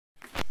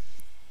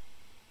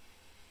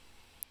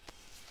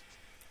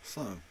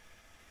So,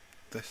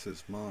 this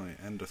is my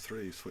Ender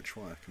 3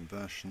 Switchwire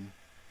conversion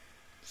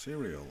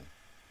serial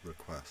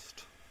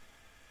request.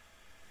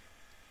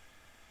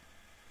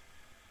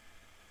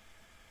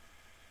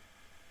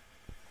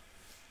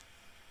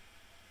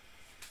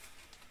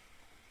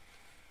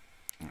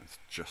 It's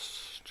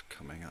just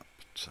coming up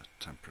to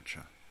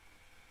temperature,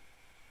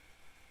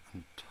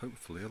 and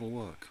hopefully it'll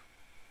work.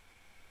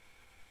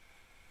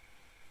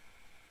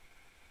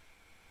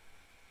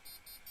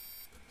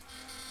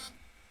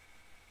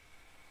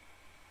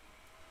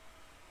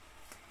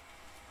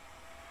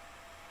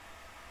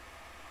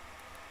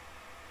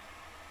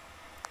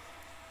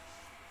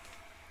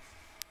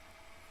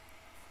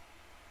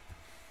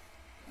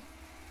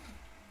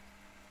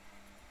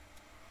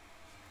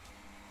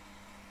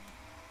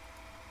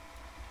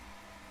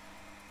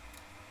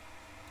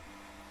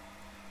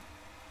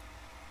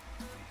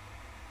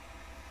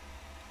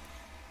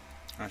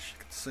 As you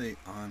can see,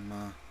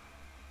 I'm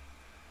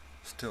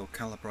still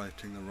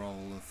calibrating the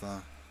roll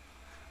of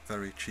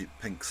very cheap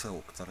pink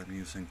silk that I'm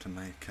using to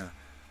make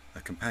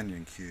a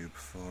companion cube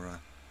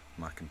for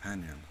my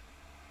companion.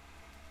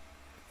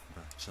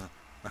 But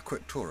a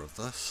quick tour of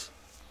this.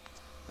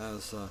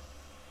 As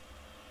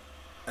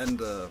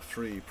Ender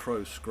 3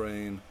 Pro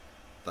screen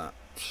that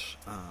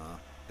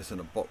is in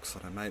a box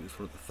that I made. It's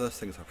one of the first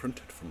things I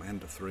printed from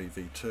Ender 3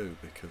 V2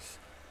 because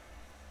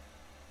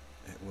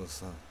it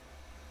was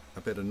a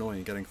bit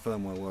annoying getting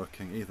firmware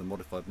working, either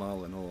modified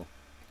Marlin or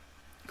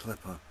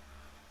Clipper,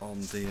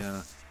 on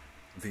the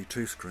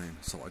V2 screen.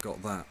 So I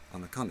got that,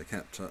 and I kind of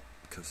kept it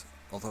because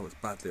although it's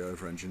badly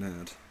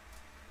over-engineered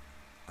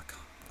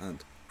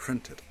and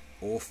printed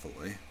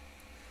awfully,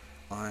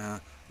 I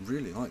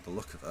really like the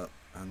look of it,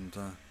 and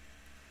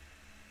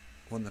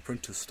when the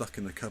printer's stuck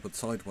in the cupboard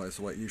sideways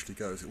the way it usually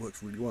goes, it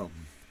works really well.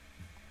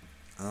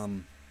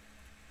 I'm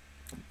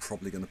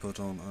probably going to put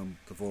on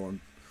the Voron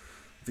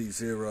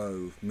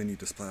V0 mini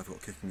display I've got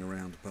kicking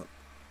around, but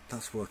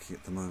that's working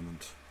at the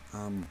moment.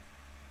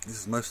 This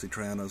is mostly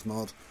Triano's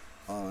mod.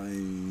 I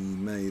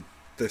made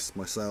this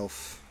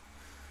myself.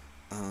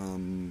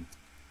 Not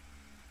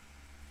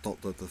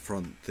the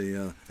front,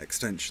 the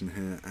extension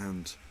here,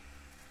 and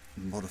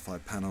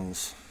modified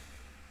panels.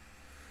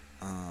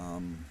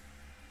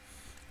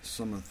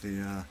 Some of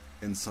the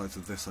insides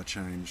of this I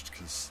changed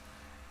because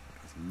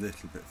it's a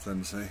little bit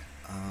flimsy.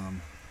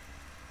 Can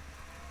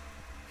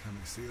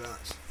we see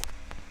that?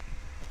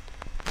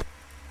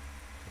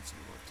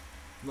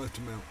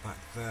 Motor mount back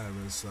there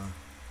is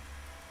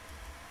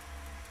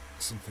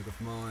something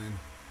of mine,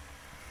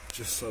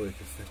 just so we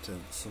can fit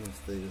in some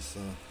of these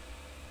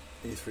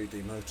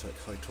E3D Motec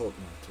high torque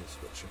motors,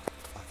 which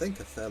I think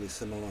are fairly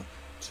similar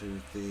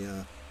to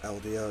the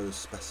LDOs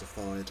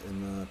specified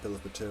in the bill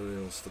of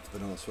materials for the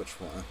vanilla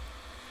Switchwire.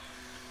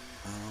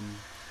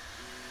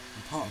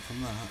 Apart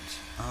from that,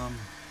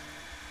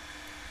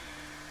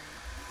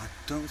 I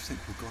don't think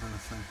we've got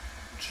anything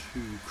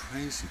too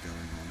crazy going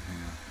on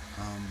here.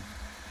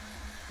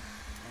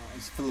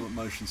 There's a filament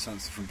motion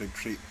sensor from Big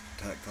Treat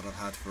Tech that I've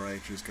had for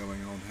ages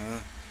going on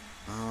here.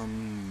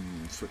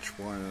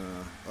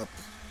 Switchwire up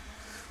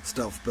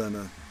stealth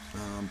burner,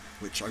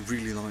 which I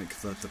really like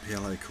the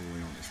PLA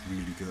cooling on. It's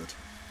really good.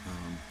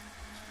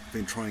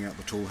 Been trying out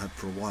the toolhead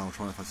for a while,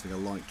 trying to find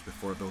something I liked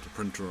before I built a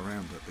printer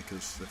around it,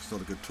 because if it's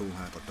not a good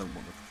toolhead, I don't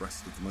want the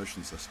rest of the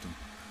motion system.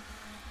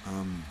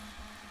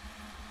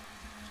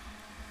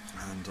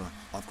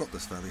 I've got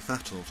this fairly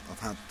fettled. I've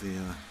had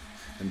the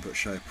input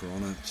shaper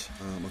on it.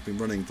 I've been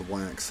running the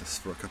y-axis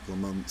for a couple of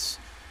months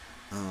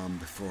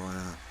before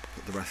I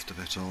put the rest of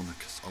it on,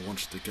 because I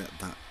wanted to get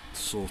that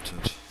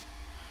sorted.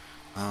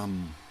 I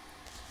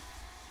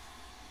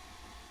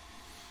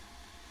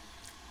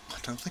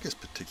don't think it's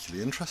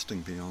particularly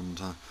interesting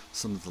beyond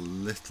some of the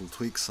little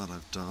tweaks that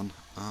I've done.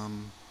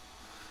 I'm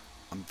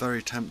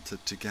very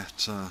tempted to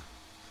get, I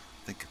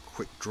think, a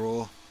quick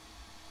draw.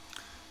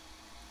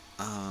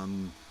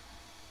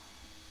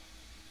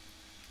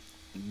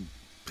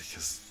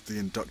 Because the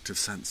inductive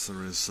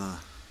sensor is I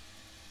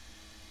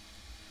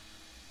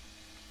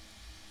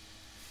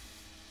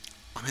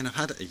mean, I've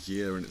had it a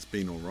year and it's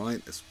been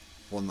alright. It's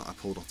one that I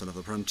pulled off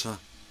another printer,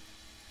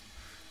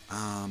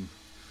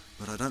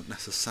 but I don't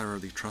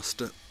necessarily trust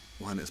it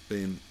when it's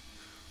been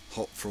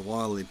hot for a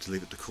while. I need to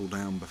leave it to cool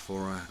down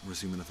before I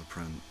resume another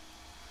print.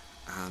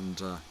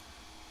 And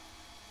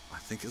I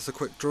think it's a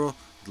quick draw.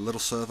 The little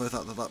servo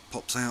that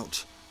pops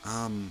out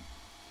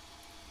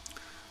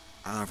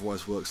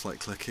otherwise works like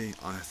clicky.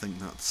 I think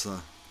that's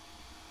a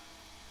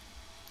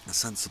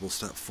sensible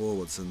step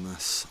forwards in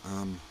this.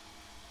 I've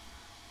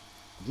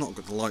not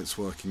got the lights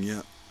working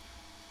yet,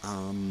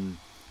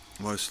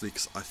 mostly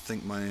because I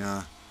think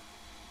my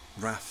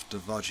raft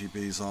of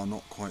RGBs are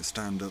not quite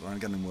standard. I'm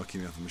getting them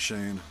working with the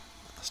machine.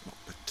 That's not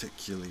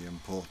particularly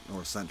important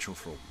or essential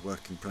for a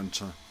working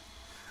printer,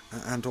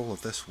 and all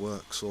of this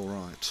works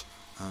alright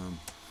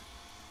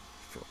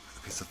for a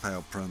piece of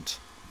failed print.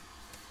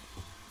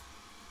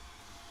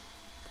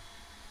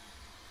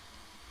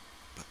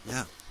 But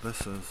yeah,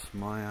 this is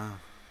my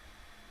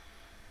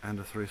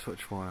Ender 3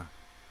 Switchwire.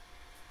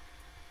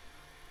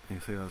 You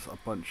see there's a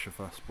bunch of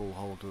spool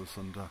holders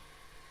and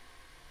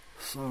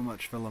so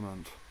much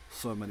filament,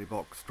 so many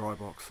dry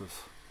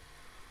boxes,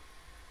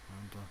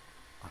 and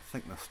I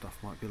think this stuff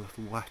might be a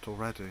little wet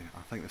already.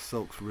 I think the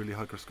silk's really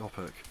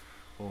hygroscopic,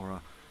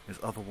 or is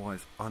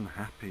otherwise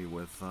unhappy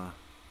with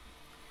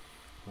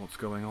what's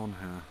going on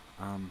here.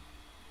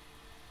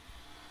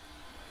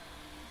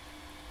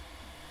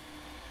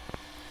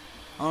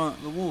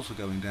 Alright, the walls are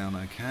going down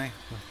okay,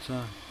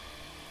 but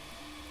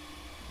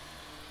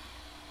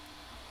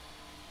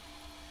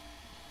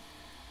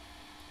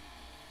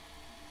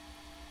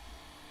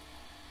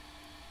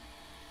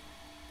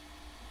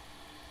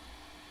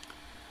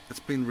it's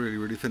been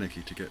really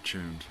finicky to get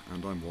tuned,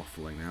 and I'm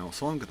waffling now,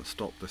 so I'm going to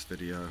stop this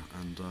video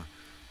and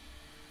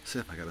see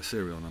if I get a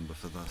serial number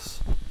for this.